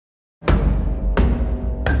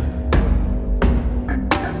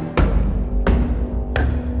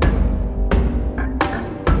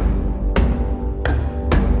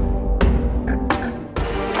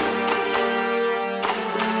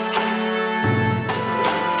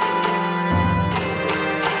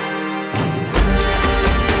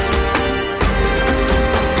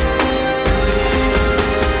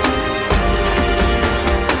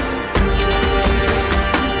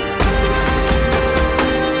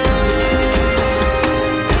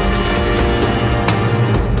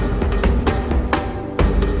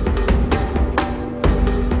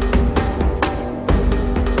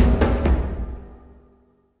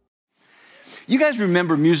guys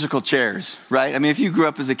remember musical chairs, right? I mean, if you grew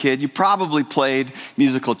up as a kid, you probably played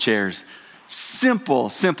musical chairs. Simple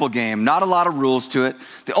game, not a lot of rules to it.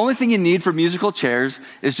 The only thing you need for musical chairs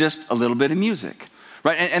is just a little bit of music,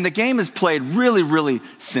 right? And the game is played really, really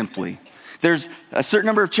simply. There's a certain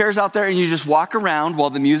number of chairs out there, and you just walk around while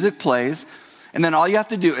the music plays, and then all you have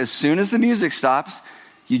to do, as soon as the music stops,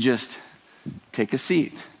 you just take a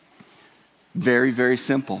seat. Very, very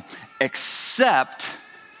simple. Except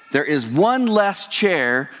there is one less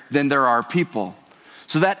chair than there are people.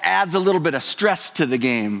 So that adds a little bit of stress to the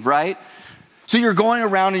game, right? So you're going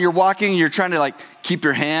around and you're walking and you're trying to keep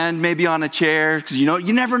your hand maybe on a chair because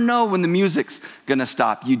you never know when the music's gonna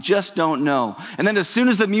stop. You just don't know. And then as soon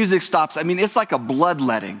as the music stops, I mean, it's like a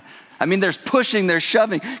bloodletting. I mean, there's pushing, there's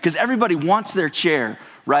shoving because everybody wants their chair,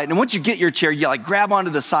 right? And once you get your chair, you grab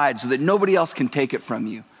onto the side so that nobody else can take it from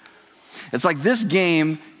you. It's like this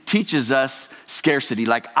game teaches us scarcity.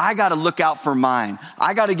 I got to look out for mine.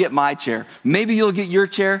 I got to get my chair. Maybe you'll get your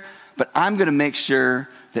chair, but I'm going to make sure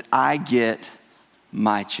that I get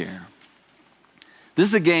my chair. This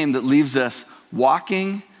is a game that leaves us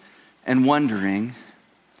walking and wondering,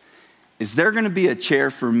 is there going to be a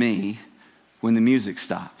chair for me when the music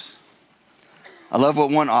stops? I love what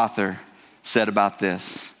one author said about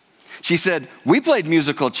this. She said, "We played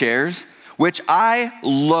musical chairs, which I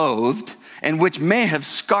loathed and which may have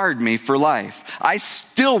scarred me for life. I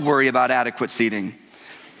still worry about adequate seating.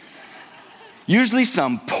 Usually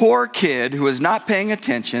some poor kid who was not paying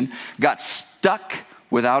attention got stuck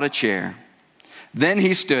without a chair. Then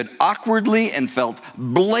he stood awkwardly and felt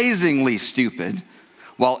blazingly stupid,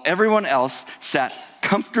 while everyone else sat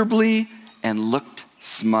comfortably and looked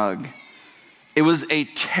smug. It was a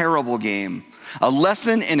terrible game, a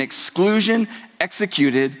lesson in exclusion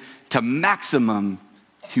executed to maximum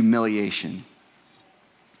humiliation."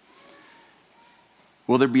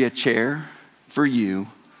 Will there be a chair for you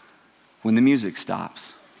when the music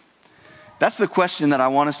stops? That's the question that I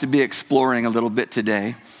want us to be exploring a little bit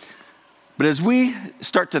today. But as we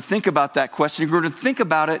start to think about that question, we're going to think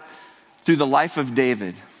about it through the life of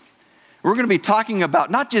David. We're going to be talking about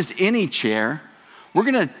not just any chair, we're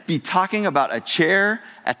going to be talking about a chair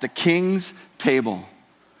at the king's table.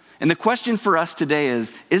 And the question for us today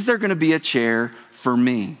is there going to be a chair for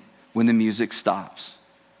me when the music stops?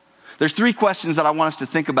 There's three questions that I want us to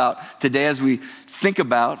think about today as we think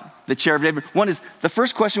about the chair of David. One is, the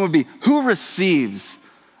first question would be, who receives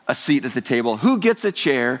a seat at the table? Who gets a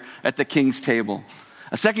chair at the king's table?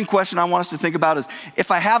 A second question I want us to think about is,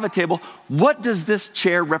 if I have a table, what does this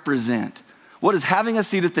chair represent? What does having a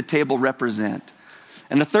seat at the table represent?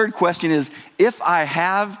 And the third question is, if I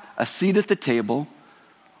have a seat at the table,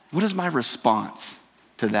 what is my response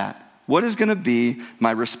to that? What is going to be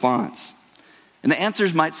my response? And the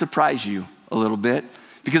answers might surprise you a little bit,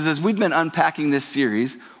 because as we've been unpacking this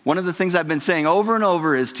series, one of the things I've been saying over and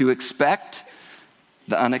over is to expect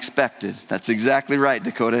the unexpected. That's exactly right,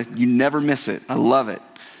 Dakota. You never miss it. I love it.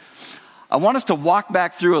 I want us to walk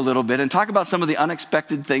back through a little bit and talk about some of the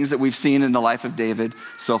unexpected things that we've seen in the life of David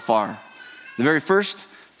so far. The very first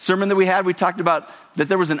sermon that we had, we talked about that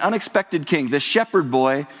there was an unexpected king. The shepherd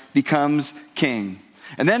boy becomes king.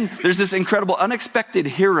 And then there's this incredible unexpected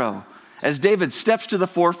hero as David steps to the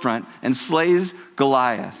forefront and slays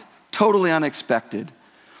Goliath. Totally unexpected.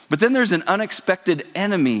 But then there's an unexpected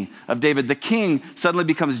enemy of David. The king suddenly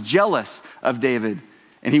becomes jealous of David,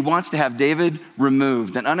 and he wants to have David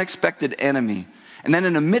removed, an unexpected enemy. And then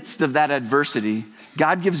in the midst of that adversity,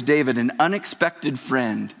 God gives David an unexpected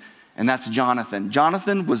friend, and that's Jonathan.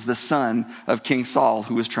 Jonathan was the son of King Saul,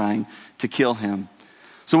 who was trying to kill him.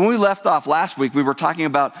 So when we left off last week, we were talking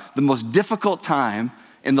about the most difficult time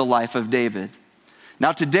in the life of David.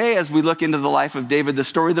 Now today, as we look into the life of David, the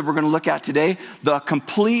story that we're going to look at today, the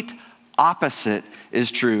complete opposite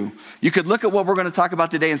is true. You could look at what we're going to talk about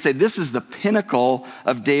today and say, this is the pinnacle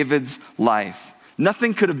of David's life.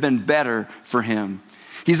 Nothing could have been better for him.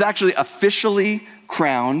 He's actually officially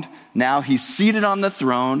crowned. Now he's seated on the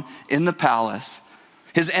throne in the palace.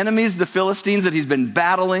 His enemies, the Philistines that he's been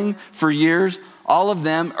battling for years, all of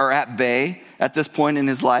them are at bay at this point in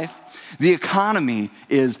his life. The economy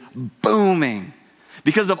is booming.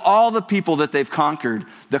 Because of all the people that they've conquered,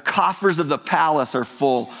 the coffers of the palace are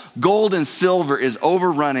full. Gold and silver is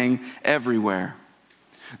overrunning everywhere.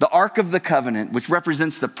 The Ark of the Covenant, which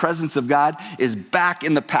represents the presence of God, is back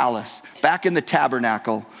in the palace, back in the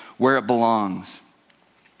tabernacle where it belongs.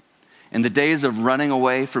 In the days of running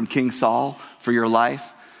away from King Saul for your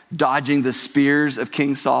life, dodging the spears of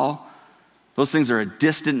King Saul, those things are a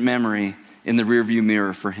distant memory in the rearview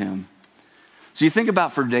mirror for him. So you think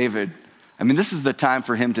about for David, I mean, this is the time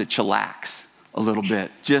for him to chillax, a little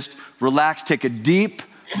bit. Just relax, take a deep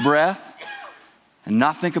breath, and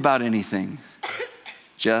not think about anything.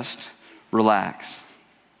 Just relax.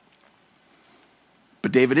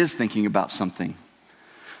 But David is thinking about something.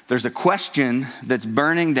 There's a question that's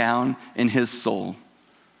burning down in his soul.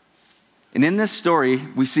 And in this story,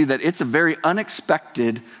 we see that it's a very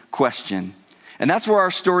unexpected question. And that's where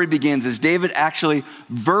our story begins, is David actually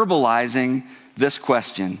verbalizing this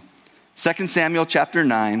question. 2 Samuel chapter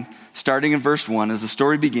 9, starting in verse 1, as the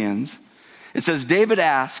story begins, it says, David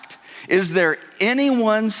asked, "Is there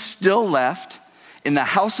anyone still left in the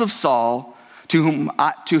house of Saul to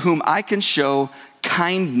whom I can show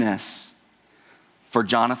kindness for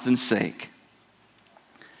Jonathan's sake?"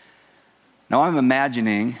 Now I'm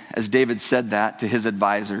imagining, as David said that to his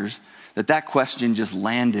advisors, that question just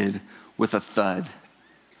landed with a thud.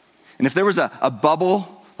 And if there was a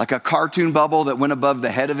bubble, like a cartoon bubble that went above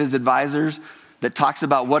the head of his advisors that talks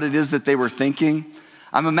about what it is that they were thinking,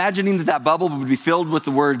 I'm imagining that bubble would be filled with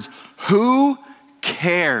the words, "Who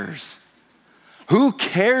cares? Who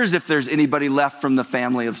cares if there's anybody left from the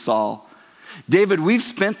family of Saul? David, we've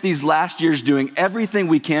spent these last years doing everything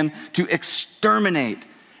we can to exterminate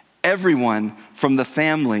everyone from the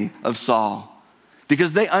family of Saul,"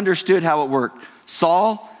 because they understood how it worked.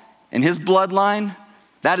 Saul and his bloodline,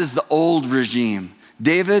 that is the old regime.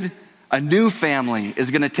 David, a new family,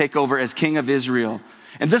 is going to take over as king of Israel.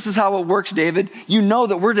 And this is how it works, David. You know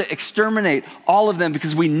that we're to exterminate all of them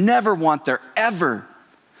because we never want there ever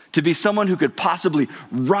to be someone who could possibly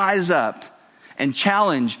rise up and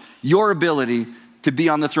challenge your ability to be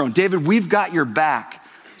on the throne. David, we've got your back.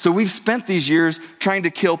 So we've spent these years trying to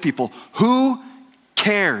kill people. Who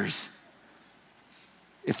cares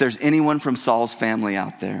if there's anyone from Saul's family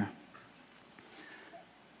out there?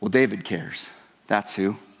 Well, David cares. That's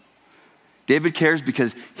who. David cares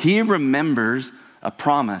because he remembers a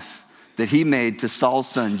promise that he made to Saul's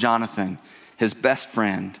son, Jonathan, his best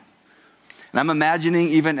friend. And I'm imagining,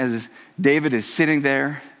 even as David is sitting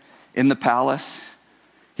there in the palace,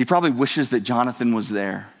 he probably wishes that Jonathan was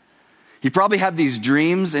there. He probably had these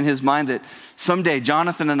dreams in his mind that someday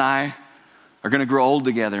Jonathan and I are going to grow old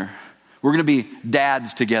together. We're going to be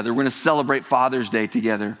dads together. We're going to celebrate Father's Day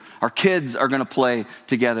together. Our kids are going to play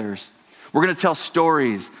together. We're going to tell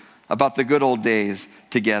stories about the good old days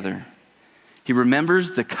together. He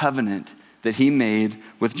remembers the covenant that he made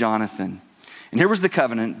with Jonathan. And here was the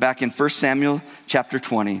covenant back in 1 Samuel chapter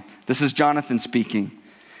 20. This is Jonathan speaking.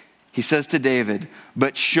 He says to David,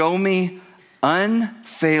 "But show me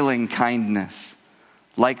unfailing kindness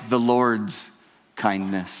like the Lord's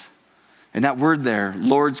kindness." And that word there,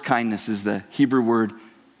 Lord's kindness, is the Hebrew word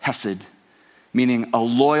hesed, meaning a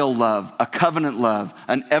loyal love, a covenant love,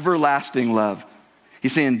 an everlasting love.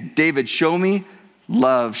 He's saying, David, show me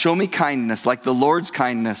love, show me kindness like the Lord's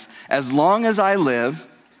kindness as long as I live,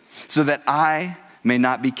 so that I may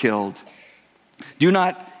not be killed. Do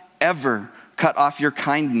not ever cut off your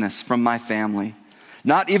kindness from my family,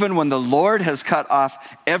 not even when the Lord has cut off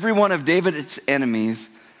every one of David's enemies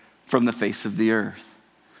from the face of the earth.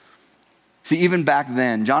 See, even back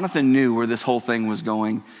then, Jonathan knew where this whole thing was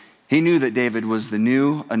going. He knew that David was the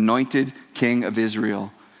new anointed king of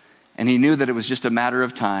Israel. And he knew that it was just a matter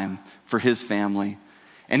of time for his family.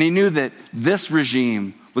 And he knew that this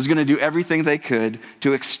regime was going to do everything they could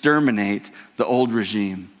to exterminate the old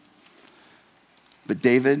regime. But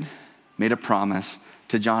David made a promise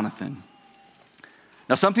to Jonathan.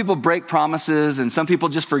 Now, some people break promises and some people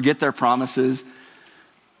just forget their promises.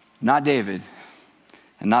 Not David.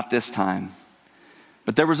 And not this time.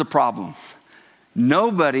 But there was a problem.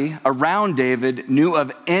 Nobody around David knew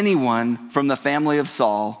of anyone from the family of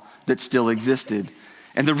Saul that still existed.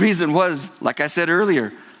 And the reason was, like I said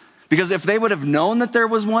earlier, because if they would have known that there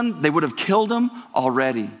was one, they would have killed him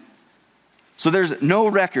already. So there's no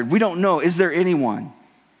record. We don't know. Is there anyone?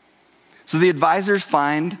 So the advisors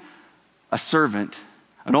find a servant,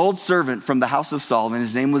 an old servant from the house of Saul, and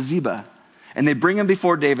his name was Ziba. And they bring him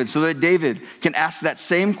before David so that David can ask that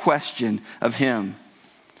same question of him.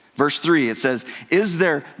 Verse 3, it says, "Is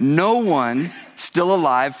there no one still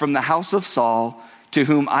alive from the house of Saul to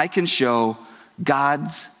whom I can show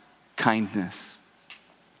God's kindness?"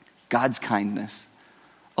 God's kindness,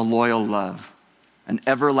 a loyal love, an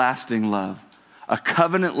everlasting love, a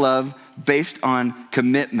covenant love based on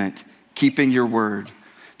commitment, keeping your word.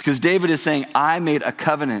 Because David is saying, I made a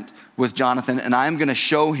covenant with Jonathan and I'm going to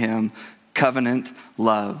show him covenant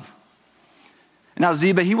love. Now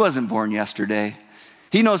Ziba, he wasn't born yesterday.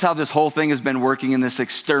 He knows how this whole thing has been working in this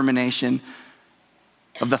extermination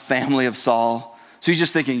of the family of Saul. So he's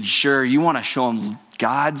just thinking, sure, you want to show him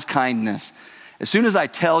God's kindness. As soon as I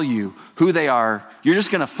tell you who they are, you're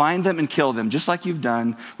just going to find them and kill them, just like you've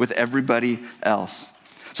done with everybody else.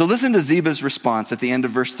 So listen to Ziba's response at the end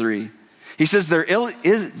of verse 3. He says,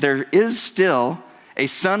 there is still a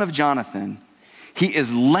son of Jonathan. He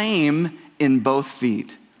is lame in both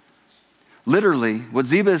feet. Literally, what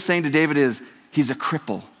Ziba is saying to David is, he's a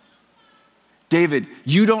cripple. David,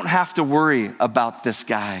 you don't have to worry about this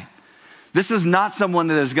guy. This is not someone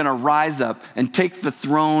that is going to rise up and take the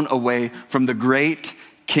throne away from the great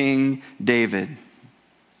King David.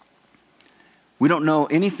 We don't know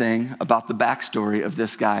anything about the backstory of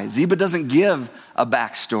this guy. Ziba doesn't give a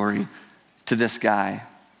backstory to this guy.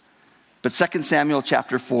 But 2 Samuel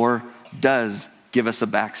chapter 4 does give us a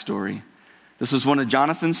backstory. This was one of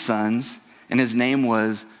Jonathan's sons, and his name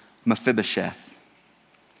was Mephibosheth.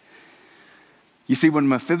 You see, when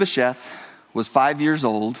Mephibosheth was 5 years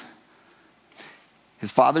old,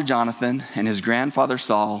 his father Jonathan and his grandfather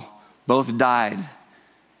Saul both died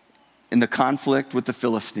in the conflict with the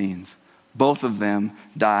Philistines. Both of them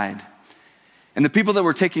died. And the people that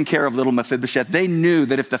were taking care of little Mephibosheth, they knew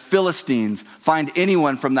that if the Philistines find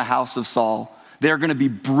anyone from the house of Saul, they're going to be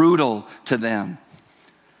brutal to them.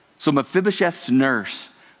 So Mephibosheth's nurse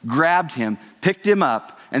grabbed him, picked him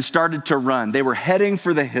up, and started to run. They were heading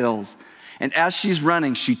for the hills. And as she's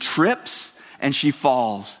running, she trips and she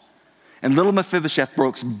falls. And little Mephibosheth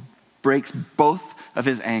breaks both of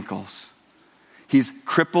his ankles. He's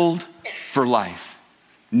crippled for life,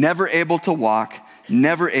 never able to walk,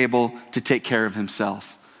 never able to take care of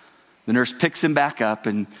himself. The nurse picks him back up,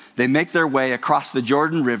 and they make their way across the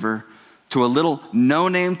Jordan River to a little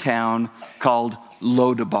no-name town called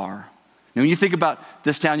Lo-Debar. Now, when you think about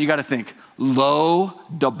this town, you got to think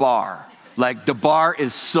Lo-Debar. Like, Debar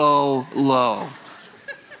is so low.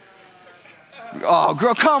 Oh,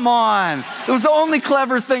 girl, come on. It was the only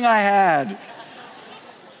clever thing I had.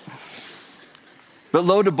 But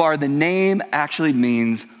Lo-Debar, the name actually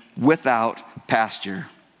means without pasture.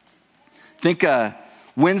 Think a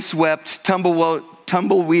windswept,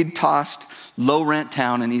 tumbleweed-tossed, low-rent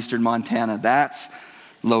town in eastern Montana. That's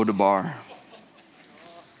Lo-Debar.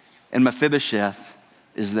 And Mephibosheth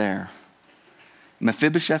is there.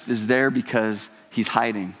 Mephibosheth is there because he's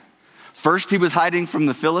hiding. First, he was hiding from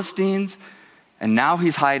the Philistines, and now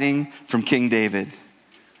he's hiding from King David.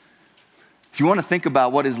 If you want to think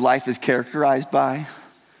about what his life is characterized by,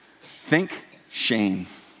 think shame.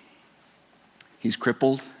 He's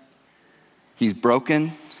crippled. He's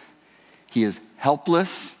broken. He is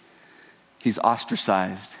helpless. He's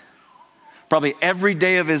ostracized. Probably every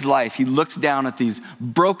day of his life, he looks down at these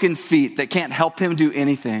broken feet that can't help him do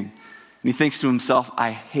anything. And he thinks to himself,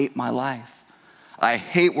 I hate my life. I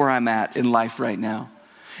hate where I'm at in life right now.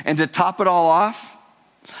 And to top it all off,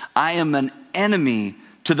 I am an enemy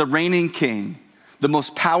to the reigning king, the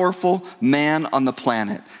most powerful man on the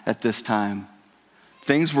planet at this time.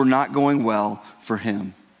 Things were not going well for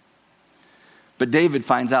him. But David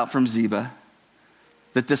finds out from Ziba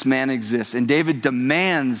that this man exists, and David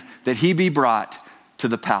demands that he be brought to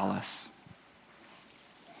the palace.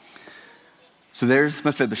 So there's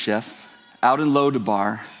Mephibosheth out in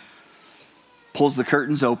Lo-Debar, pulls the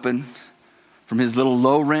curtains open from his little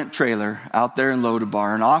low-rent trailer out there in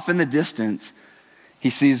Lo-Debar, and off in the distance, he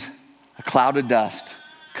sees a cloud of dust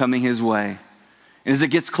coming his way. And as it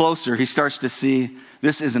gets closer, he starts to see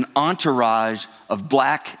this is an entourage of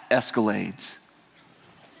black Escalades.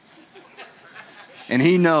 And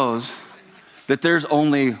he knows that there's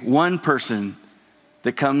only one person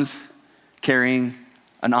that comes carrying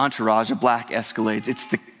an entourage of black Escalades. It's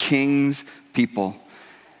the king's people.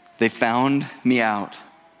 They found me out.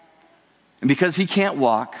 And because he can't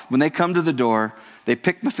walk, when they come to the door, they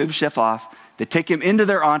pick Mephibosheth off, they take him into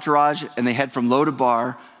their entourage, and they head from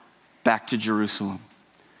Lo-Debar back to Jerusalem.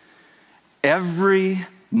 Every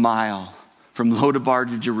mile from Lo-Debar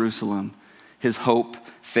to Jerusalem, his hope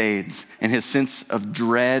fades and his sense of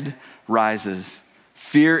dread rises.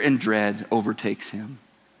 Fear and dread overtakes him.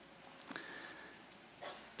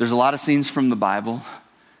 There's a lot of scenes from the Bible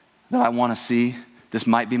that I want to see. This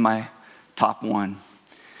might be my top one.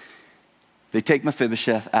 They take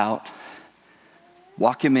Mephibosheth out,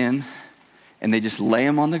 walk him in, and they just lay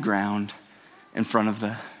him on the ground in front of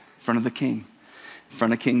the king, in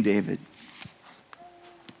front of King David.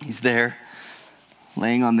 He's there,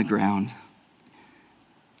 laying on the ground,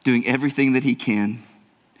 doing everything that he can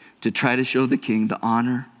to try to show the king the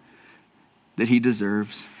honor that he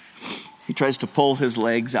deserves. He tries to pull his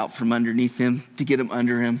legs out from underneath him to get him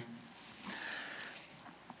under him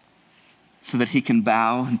so that he can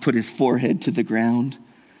bow and put his forehead to the ground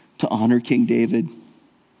to honor King David.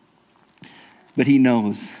 But he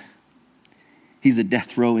knows he's a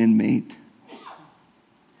death row inmate.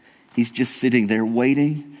 He's just sitting there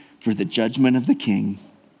waiting for the judgment of the king,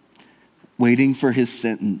 waiting for his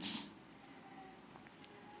sentence.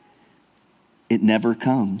 It never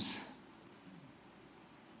comes.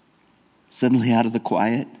 Suddenly, out of the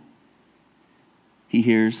quiet, he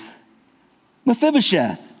hears,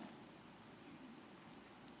 "Mephibosheth."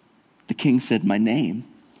 The king said, "My name."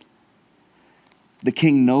 The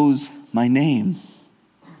king knows my name.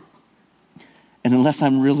 And unless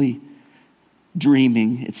I'm really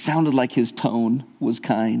dreaming, it sounded like his tone was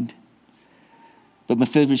kind. But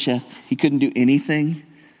Mephibosheth, he couldn't do anything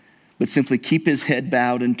but simply keep his head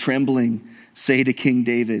bowed and trembling, say to King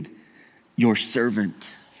David, "Your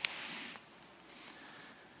servant."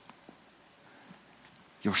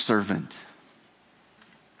 Your servant.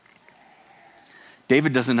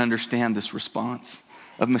 David doesn't understand this response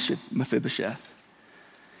of Mephibosheth.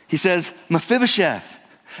 He says, "Mephibosheth,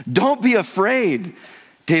 don't be afraid,"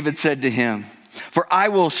 David said to him, "for I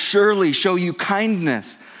will surely show you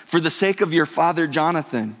kindness for the sake of your father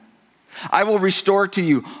Jonathan. I will restore to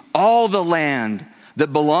you all the land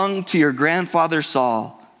that belonged to your grandfather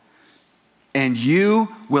Saul, and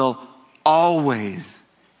you will always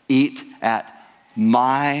eat at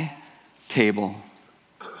my table."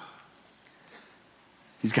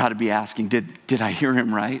 He's got to be asking, did I hear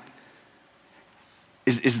him right?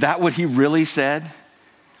 Is that what he really said?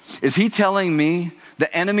 Is he telling me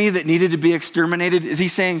the enemy that needed to be exterminated, is he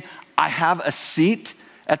saying, I have a seat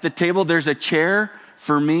at the table, there's a chair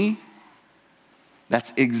for me?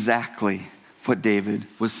 That's exactly what David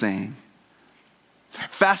was saying.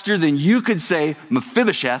 Faster than you could say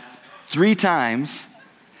Mephibosheth 3 times,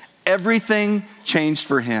 everything changed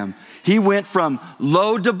for him. He went from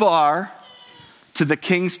Lo-debar to the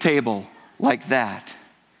king's table like that.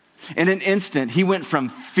 In an instant, he went from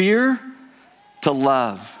fear to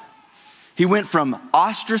love. He went from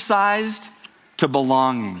ostracized to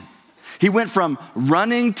belonging. He went from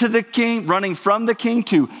running from the king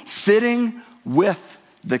to sitting with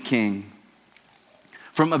the king.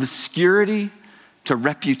 From obscurity to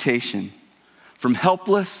reputation. From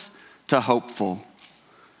helpless to hopeful.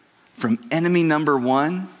 From enemy number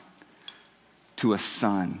 1 to a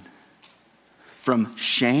son. From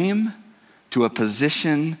shame to a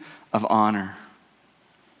position of honor.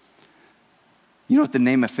 You know what the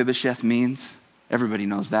name Mephibosheth means? Everybody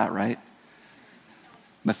knows that, right?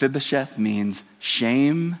 Mephibosheth means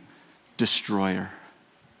shame destroyer.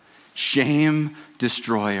 Shame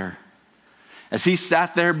destroyer. As he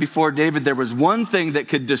sat there before David, there was one thing that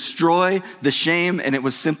could destroy the shame, and it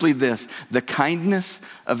was simply this: the kindness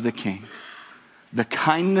of the king. The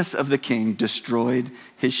kindness of the king destroyed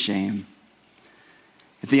his shame.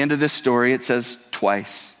 At the end of this story, it says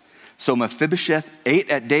twice, "So Mephibosheth ate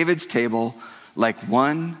at David's table like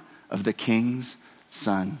one of the king's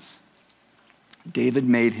sons." David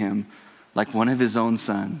made him like one of his own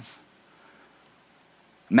sons.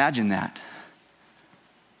 Imagine that.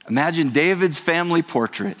 Imagine David's family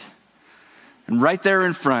portrait. And right there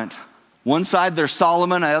in front, one side there's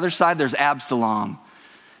Solomon, on the other side there's Absalom.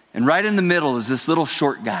 And right in the middle is this little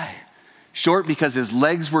short guy. Short because his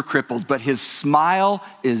legs were crippled, but his smile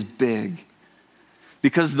is big.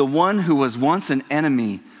 Because the one who was once an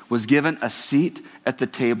enemy was given a seat at the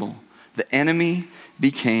table. The enemy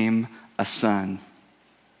became a son.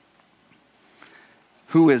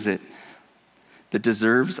 Who is it that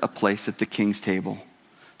deserves a place at the king's table?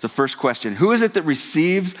 It's the first question. Who is it that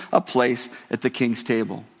receives a place at the king's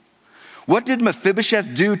table? What did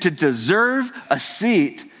Mephibosheth do to deserve a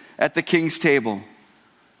seat at the king's table?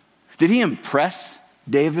 Did he impress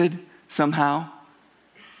David somehow?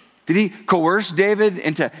 Did he coerce David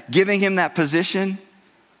into giving him that position?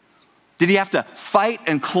 Did he have to fight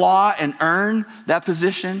and claw and earn that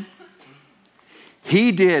position?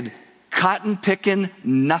 He did cotton picking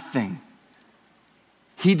nothing.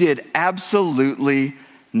 He did absolutely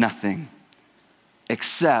nothing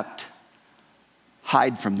except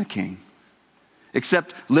hide from the king,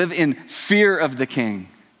 except live in fear of the king,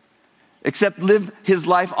 except live his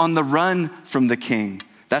life on the run from the king.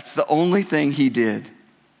 That's the only thing he did.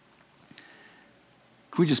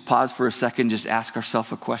 Can we just pause for a second, just ask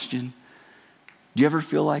ourselves a question? Do you ever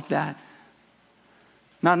feel like that?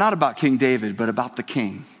 Not about King David, but about the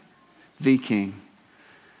king, the king.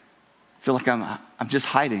 I feel like I'm just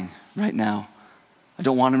hiding right now. I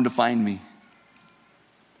don't want him to find me.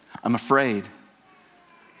 I'm afraid.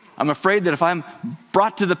 I'm afraid that if I'm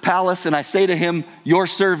brought to the palace and I say to him, your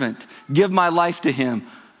servant, give my life to him,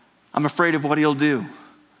 I'm afraid of what he'll do.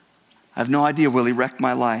 I have no idea. Will he wreck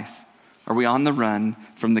my life? Are we on the run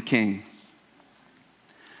from the king?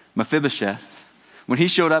 Mephibosheth, when he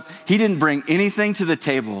showed up, he didn't bring anything to the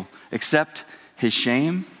table except his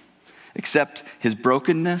shame except his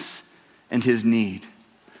brokenness and his need.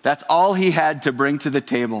 That's all he had to bring to the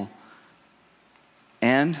table.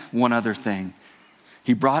 And one other thing,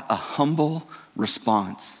 he brought a humble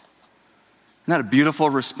response. Isn't that a beautiful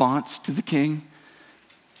response to the king?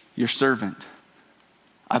 Your servant,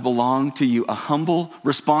 I belong to you. A humble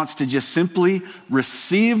response to just simply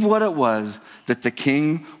receive what it was that the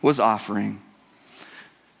king was offering.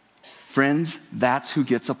 Friends, that's who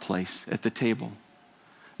gets a place at the table.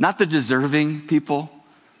 Not the deserving people.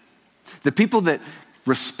 The people that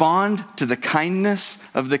respond to the kindness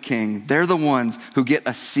of the king, they're the ones who get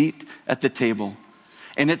a seat at the table.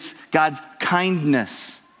 And it's God's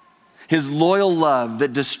kindness, his loyal love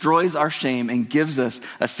that destroys our shame and gives us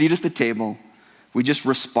a seat at the table. We just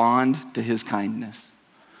respond to his kindness.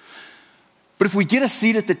 But if we get a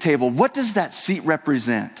seat at the table, what does that seat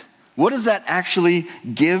represent? What does that actually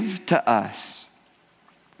give to us?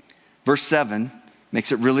 Verse 7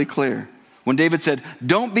 makes it really clear. When David said,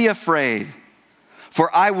 "Don't be afraid,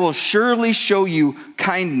 for I will surely show you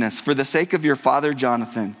kindness for the sake of your father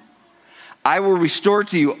Jonathan. I will restore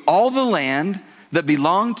to you all the land that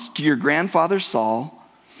belonged to your grandfather Saul,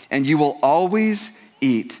 and you will always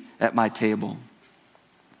eat at my table."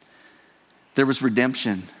 There was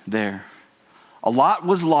redemption there. A lot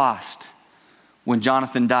was lost when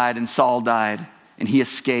Jonathan died and Saul died and he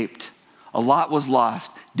escaped. A lot was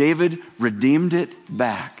lost. David redeemed it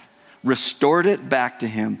back, restored it back to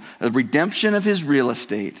him, a redemption of his real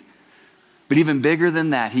estate. But even bigger than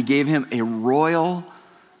that, he gave him a royal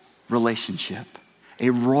relationship. A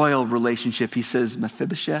royal relationship. He says,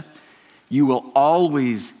 "Mephibosheth, you will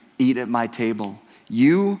always eat at my table.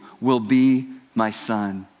 You will be my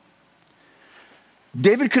son."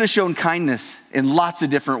 David could have shown kindness in lots of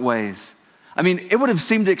different ways. I mean, it would have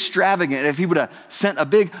seemed extravagant if he would have sent a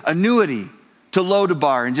big annuity to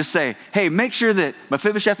Lodabar and just say, "Hey, make sure that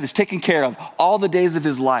Mephibosheth is taken care of all the days of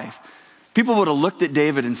his life." People would have looked at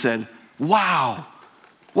David and said, "Wow,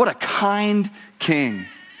 what a kind king."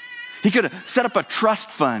 He could have set up a trust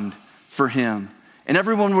fund for him, and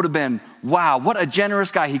everyone would have been, "Wow, what a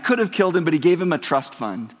generous guy." He could have killed him, but he gave him a trust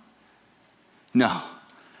fund. No,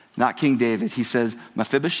 not King David. He says,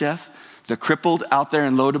 "Mephibosheth, the crippled out there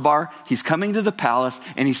in Lodabar, he's coming to the palace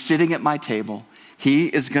and he's sitting at my table. He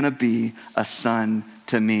is going to be a son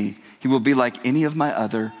to me. He will be like any of my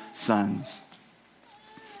other sons."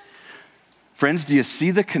 Friends, do you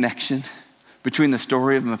see the connection between the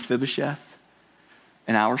story of Mephibosheth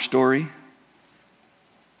and our story?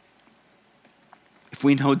 If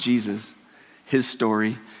we know Jesus, his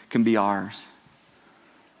story can be ours.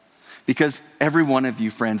 Because every one of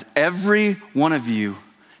you, friends, every one of you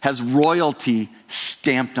has royalty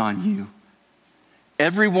stamped on you.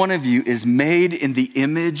 Every one of you is made in the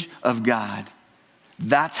image of God.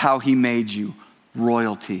 That's how he made you,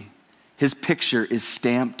 royalty. His picture is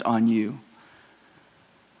stamped on you.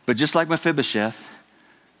 But just like Mephibosheth,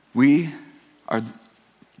 there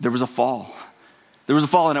was a fall. There was a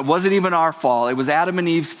fall, and it wasn't even our fall. It was Adam and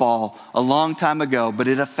Eve's fall a long time ago, but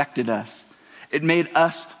it affected us. It made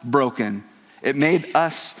us broken. It made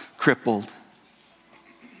us crippled.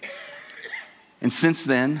 And since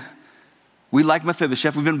then, we, like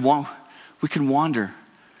Mephibosheth, we can wander.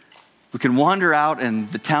 We can wander out in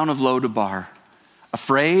the town of Lodabar,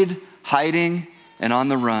 afraid, hiding, and on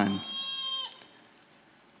the run.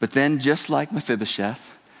 But then, just like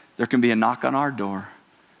Mephibosheth, there can be a knock on our door,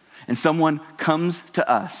 and someone comes to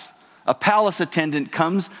us. A palace attendant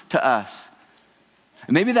comes to us.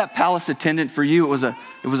 And maybe that palace attendant for you, it was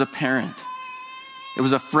a parent. It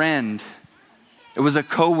was a friend. It was a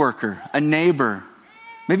coworker, a neighbor,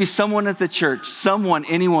 maybe someone at the church,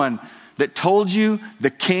 anyone that told you the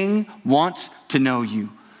king wants to know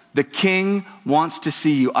you. The king wants to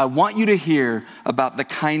see you. I want you to hear about the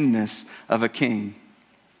kindness of a king.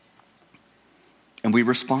 And we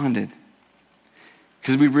responded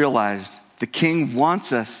because we realized the king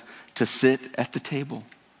wants us to sit at the table.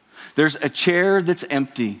 There's a chair that's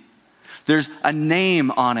empty. There's a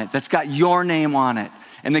name on it that's got your name on it.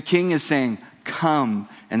 And the king is saying, "Come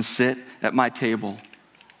and sit at my table.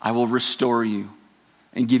 I will restore you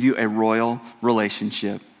and give you a royal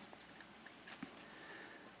relationship."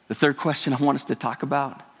 The third question I want us to talk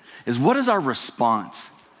about is, what is our response?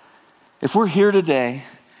 If we're here today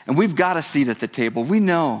and we've got a seat at the table, we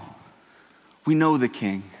know the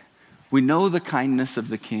king. We know the kindness of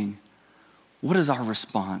the king. What is our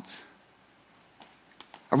response?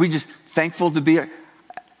 Are we just thankful to be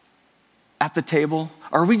at the table?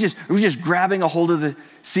 Or are we just grabbing a hold of the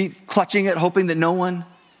seat, clutching it, hoping that no one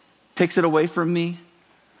takes it away from me?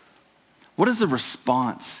 What is the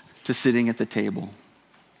response to sitting at the table?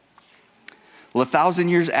 Well, 1,000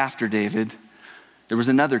 years after David, there was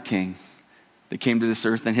another king that came to this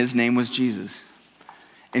earth, and his name was Jesus.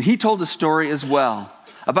 And he told a story as well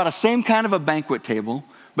about a same kind of a banquet table,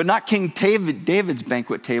 but not King David's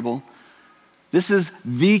banquet table. This is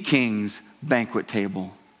the king's banquet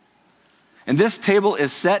table. And this table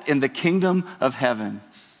is set in the kingdom of heaven.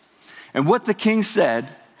 And what the king said,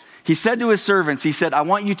 he said to his servants, he said, I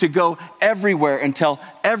want you to go everywhere and tell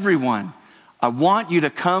everyone, I want you to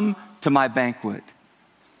come to my banquet.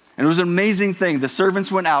 And it was an amazing thing. The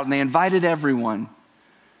servants went out and they invited everyone.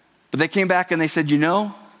 But they came back and they said,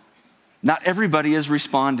 not everybody is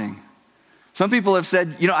responding. Some people have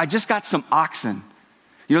said, I just got some oxen.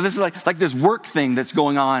 This is like this work thing that's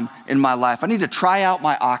going on in my life. I need to try out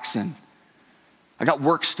my oxen. I got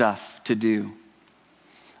work stuff to do.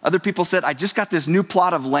 Other people said, I just got this new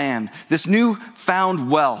plot of land, this new found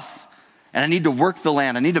wealth, and I need to work the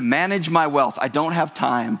land. I need to manage my wealth. I don't have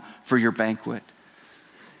time for your banquet.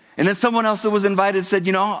 And then someone else that was invited said,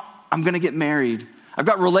 I'm going to get married. I've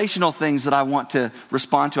got relational things that I want to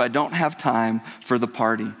respond to. I don't have time for the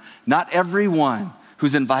party. Not everyone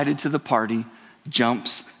who's invited to the party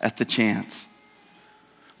jumps at the chance.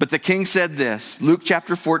 But the king said this, Luke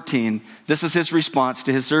chapter 14, this is his response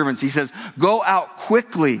to his servants. He says, go out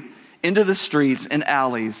quickly into the streets and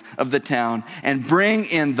alleys of the town and bring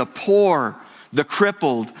in the poor, the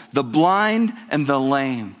crippled, the blind, and the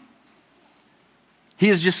lame. He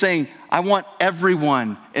is just saying, I want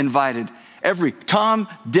everyone invited. Tom,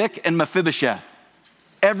 Dick, and Mephibosheth.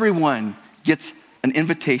 Everyone gets an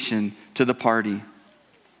invitation to the party.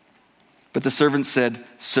 But the servant said,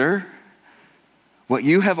 Sir, what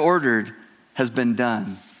you have ordered has been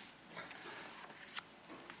done,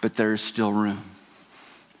 but there is still room.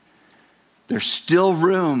 There's still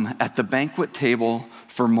room at the banquet table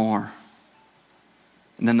for more.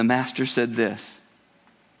 And then the master said this,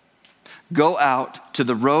 go out to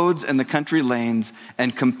the roads and the country lanes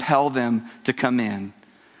and compel them to come in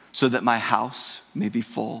so that my house may be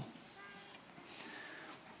full.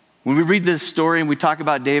 When we read this story and we talk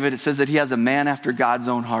about David, it says that he has a man after God's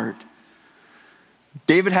own heart.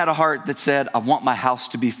 David had a heart that said, I want my house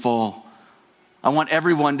to be full. I want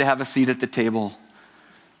everyone to have a seat at the table.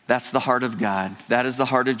 That's the heart of God. That is the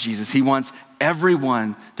heart of Jesus. He wants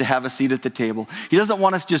everyone to have a seat at the table. He doesn't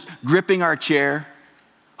want us just gripping our chair,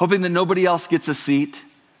 hoping that nobody else gets a seat.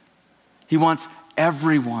 He wants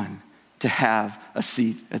everyone to have a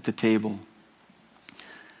seat at the table.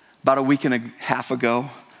 About a week and a half ago,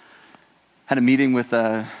 I had a meeting with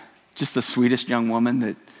just the sweetest young woman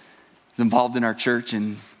that is involved in our church,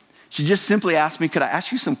 and she just simply asked me, could I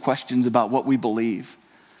ask you some questions about what we believe?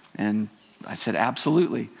 And I said,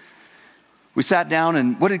 absolutely. We sat down,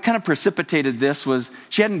 and what had kind of precipitated this was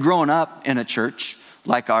she hadn't grown up in a church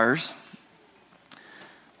like ours.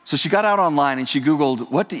 So she got out online and she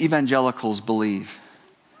Googled, what do evangelicals believe?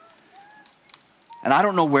 And I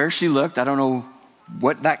don't know where she looked. I don't know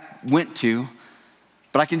what that went to.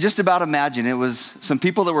 But I can just about imagine it was some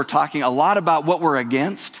people that were talking a lot about what we're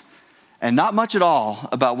against and not much at all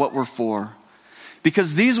about what we're for.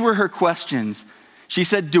 Because these were her questions. She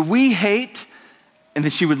said, do we hate? And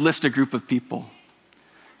then she would list a group of people.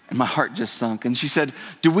 And my heart just sunk. And she said,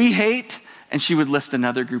 do we hate? And she would list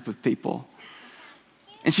another group of people.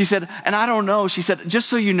 And she said, and I don't know. She said, just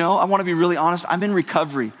so you know, I want to be really honest. I'm in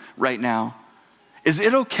recovery right now. Is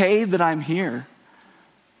it okay that I'm here?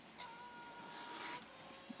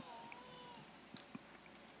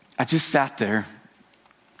 I just sat there,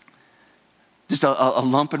 just a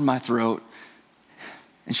lump in my throat.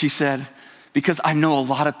 And she said, because I know a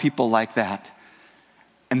lot of people like that,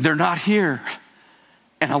 and they're not here,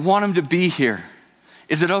 and I want them to be here.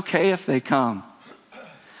 Is it okay if they come?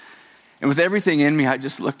 And with everything in me, I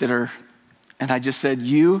just looked at her, and I just said,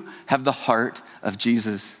 you have the heart of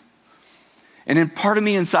Jesus. And in part of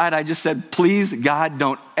me inside, I just said, please, God,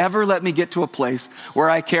 don't ever let me get to a place where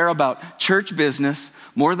I care about church business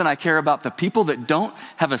more than I care about the people that don't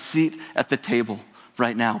have a seat at the table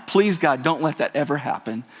right now. Please, God, don't let that ever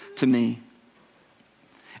happen to me.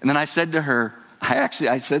 And then I said to her, I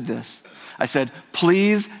said this. I said,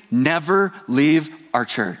 please never leave our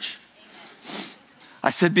church. I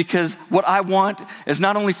said, because what I want is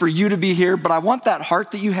not only for you to be here, but I want that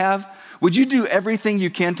heart that you have. Would you do everything you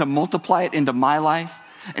can to multiply it into my life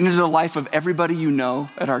and into the life of everybody you know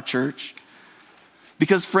at our church?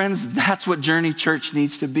 Because friends, that's what Journey Church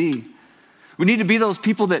needs to be. We need to be those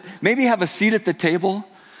people that maybe have a seat at the table,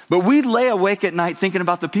 but we lay awake at night thinking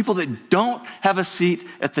about the people that don't have a seat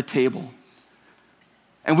at the table.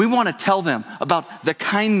 And we want to tell them about the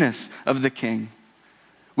kindness of the King.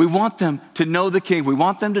 We want them to know the King. We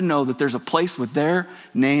want them to know that there's a place with their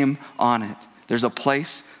name on it. There's a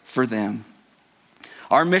place for them.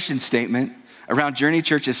 Our mission statement around Journey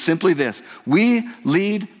Church is simply this: we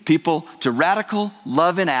lead people to radical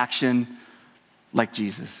love in action like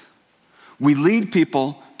Jesus. We lead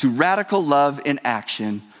people to radical love in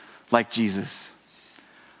action like Jesus.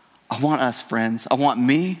 I want us, friends, I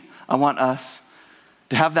want us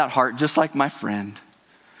to have that heart just like my friend,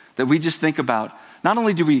 that we just think about, not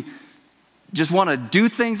only do we just want to do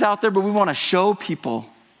things out there, but we want to show people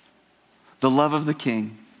the love of the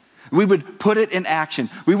King. We would put it in action.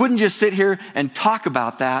 We wouldn't just sit here and talk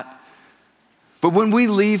about that, but when we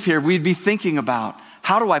leave here, we'd be thinking about,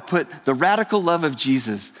 how do I put the radical love of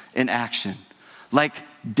Jesus in action? Like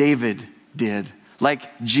David did, like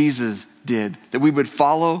Jesus did, that we would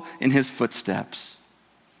follow in his footsteps.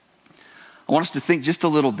 I want us to think just a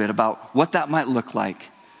little bit about what that might look like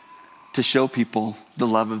to show people the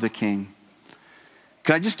love of the King.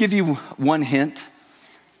 Can I just give you one hint?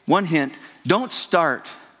 One hint. Don't start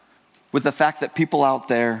with the fact that people out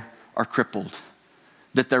there are crippled,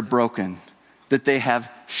 that they're broken, that they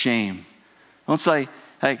have shame. Don't say,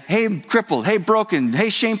 hey, crippled, hey, broken, hey,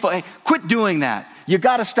 shameful, hey, quit doing that. You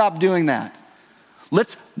got to stop doing that.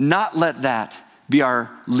 Let's not let that be our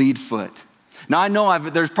lead foot. Now, I know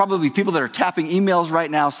there's probably people that are tapping emails right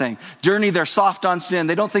now saying, Journey, they're soft on sin.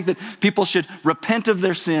 They don't think that people should repent of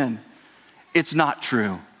their sin. It's not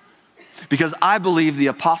true. Because I believe the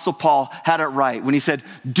Apostle Paul had it right when he said,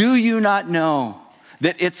 do you not know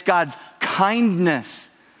that it's God's kindness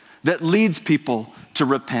that leads people to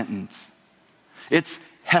repentance? It's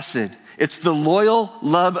Hesed. It's the loyal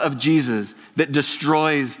love of Jesus that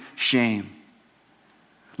destroys shame.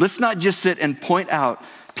 Let's not just sit and point out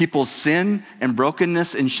people's sin and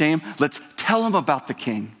brokenness and shame. Let's tell them about the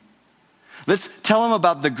King. Let's tell them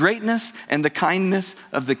about the greatness and the kindness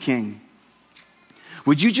of the King.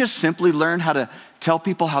 Would you just simply learn how to tell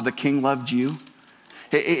people how the King loved you?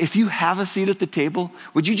 If you have a seat at the table,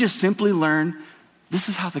 would you just simply learn, this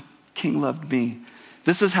is how the King loved me.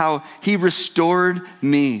 This is how he restored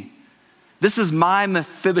me. This is my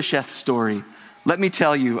Mephibosheth story. Let me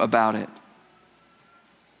tell you about it.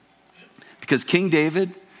 Because King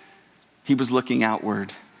David, he was looking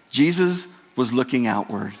outward. Jesus was looking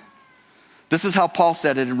outward. This is how Paul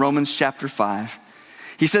said it in Romans chapter 5.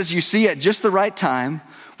 He says, you see, at just the right time,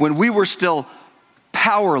 when we were still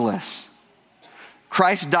powerless,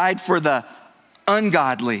 Christ died for the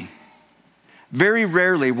ungodly. Very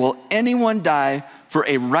rarely will anyone die for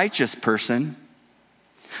a righteous person,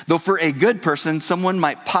 though for a good person, someone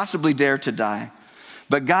might possibly dare to die.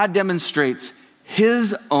 But God demonstrates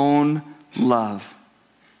his own love,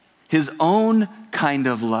 his own kind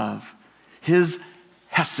of love, his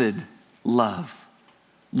Hesed love,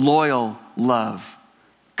 loyal love,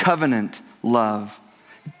 covenant love.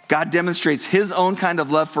 God demonstrates his own kind of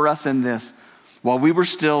love for us in this: while we were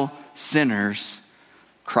still sinners,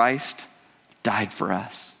 Christ died for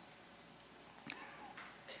us.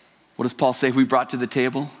 What does Paul say we brought to the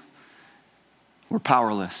table? We're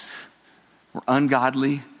powerless, we're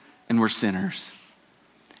ungodly, and we're sinners.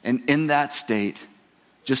 And in that state,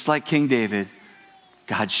 just like King David,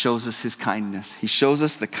 God shows us his kindness. He shows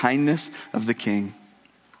us the kindness of the King.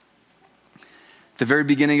 At the very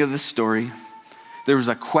beginning of this story, there was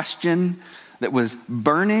a question that was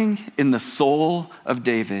burning in the soul of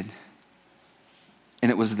David. And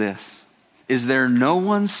it was this: is there no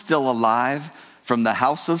one still alive from the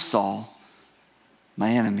house of Saul,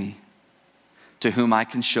 my enemy, to whom I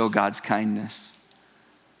can show God's kindness?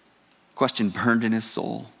 Question burned in his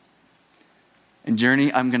soul. And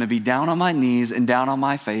Journey, I'm going to be down on my knees and down on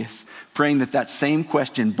my face, praying that that same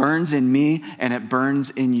question burns in me and it burns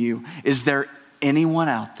in you. Is there anyone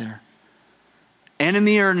out there,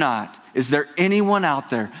 enemy or not, is there anyone out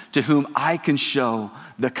there to whom I can show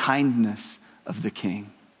the kindness of the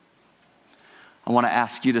King? I want to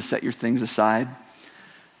ask you to set your things aside,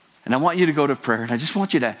 and I want you to go to prayer, and I just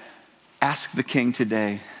want you to ask the King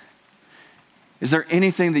today, is there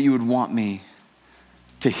anything that you would want me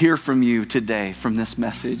to hear from you today from this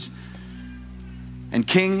message? And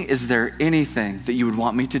King, is there anything that you would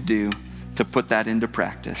want me to do to put that into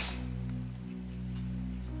practice?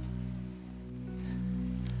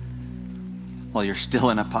 While you're still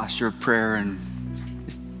in a posture of prayer and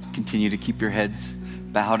just continue to keep your heads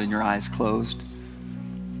bowed and your eyes closed,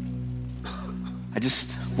 I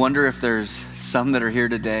just wonder if there's some that are here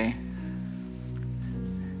today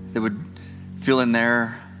that would feel in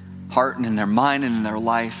their heart and in their mind and in their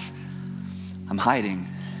life, I'm hiding.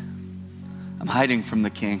 I'm hiding from the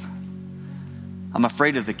King. I'm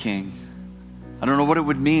afraid of the King. I don't know what it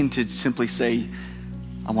would mean to simply say,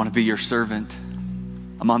 I want to be your servant.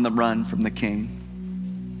 I'm on the run from the King.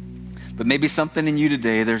 But maybe something in you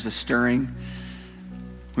today, there's a stirring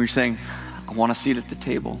where you're saying, I want a seat at the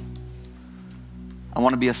table. I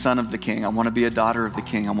want to be a son of the King. I want to be a daughter of the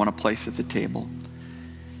King. I want a place at the table.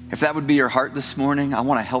 If that would be your heart this morning, I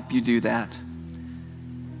want to help you do that.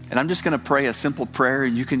 And I'm just going to pray a simple prayer,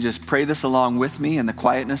 and you can just pray this along with me in the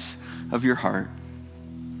quietness of your heart.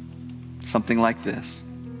 Something like this.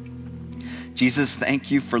 Jesus,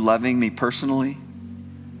 thank you for loving me personally.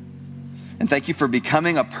 And thank you for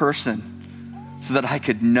becoming a person so that I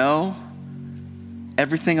could know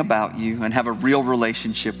everything about you and have a real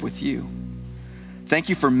relationship with you. Thank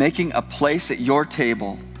you for making a place at your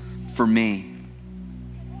table for me.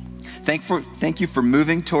 Thank you for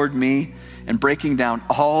moving toward me and breaking down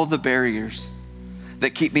all the barriers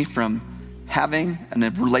that keep me from having a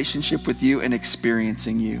relationship with you and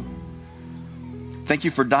experiencing you. Thank you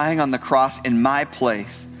for dying on the cross in my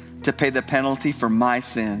place to pay the penalty for my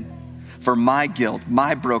sin, for my guilt,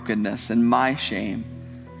 my brokenness, and my shame.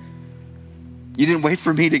 You didn't wait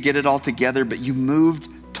for me to get it all together, but you moved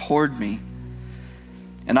toward me.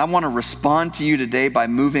 And I want to respond to you today by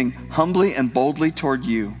moving humbly and boldly toward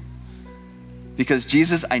you. Because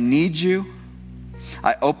Jesus, I need you.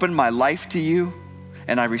 I open my life to you,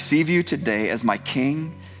 and I receive you today as my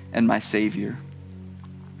King and my Savior.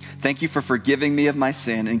 Thank you for forgiving me of my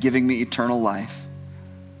sin and giving me eternal life.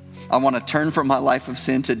 I want to turn from my life of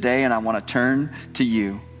sin today, and I want to turn to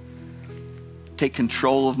you. Take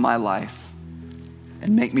control of my life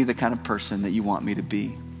and make me the kind of person that you want me to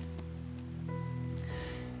be.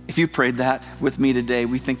 If you prayed that with me today,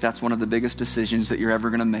 we think that's one of the biggest decisions that you're ever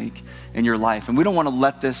going to make in your life. And we don't want to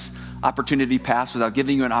let this opportunity pass without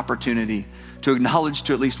giving you an opportunity to acknowledge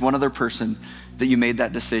to at least one other person that you made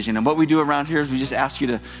that decision. And what we do around here is we just ask you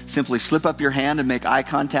to simply slip up your hand and make eye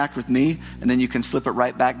contact with me, and then you can slip it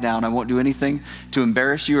right back down. I won't do anything to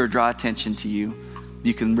embarrass you or draw attention to you.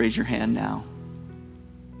 You can raise your hand now.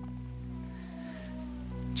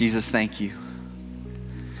 Jesus, thank you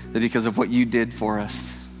that because of what you did for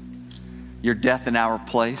us, your death in our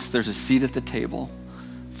place, there's a seat at the table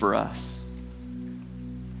for us.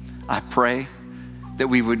 I pray that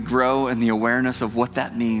we would grow in the awareness of what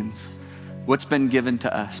that means, what's been given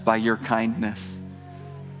to us by your kindness.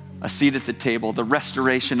 A seat at the table, the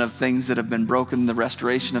restoration of things that have been broken, the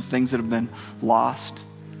restoration of things that have been lost,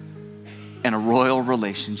 and a royal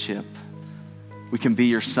relationship. We can be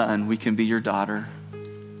your son, we can be your daughter.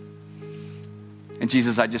 And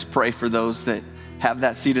Jesus, I just pray for those that have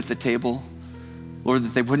that seat at the table, Lord,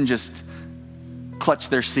 that they wouldn't just clutch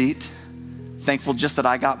their seat, thankful just that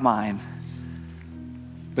I got mine,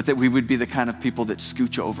 but that we would be the kind of people that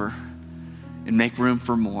scooch over and make room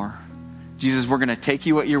for more. Jesus, we're going to take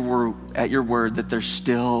you at your word that there's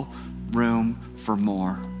still room for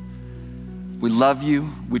more. We love you,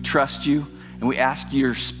 we trust you, and we ask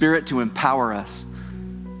your Spirit to empower us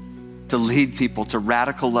to lead people to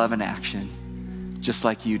radical love and action, just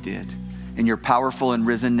like you did. In your powerful and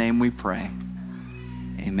risen name we pray.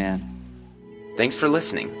 Amen. Thanks for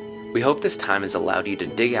listening. We hope this time has allowed you to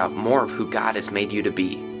dig out more of who God has made you to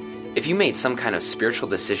be. If you made some kind of spiritual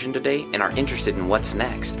decision today and are interested in what's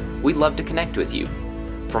next, we'd love to connect with you.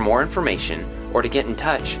 For more information or to get in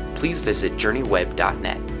touch, please visit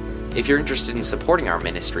journeyweb.net. If you're interested in supporting our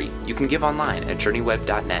ministry, you can give online at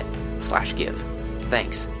journeyweb.net/give.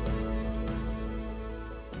 Thanks.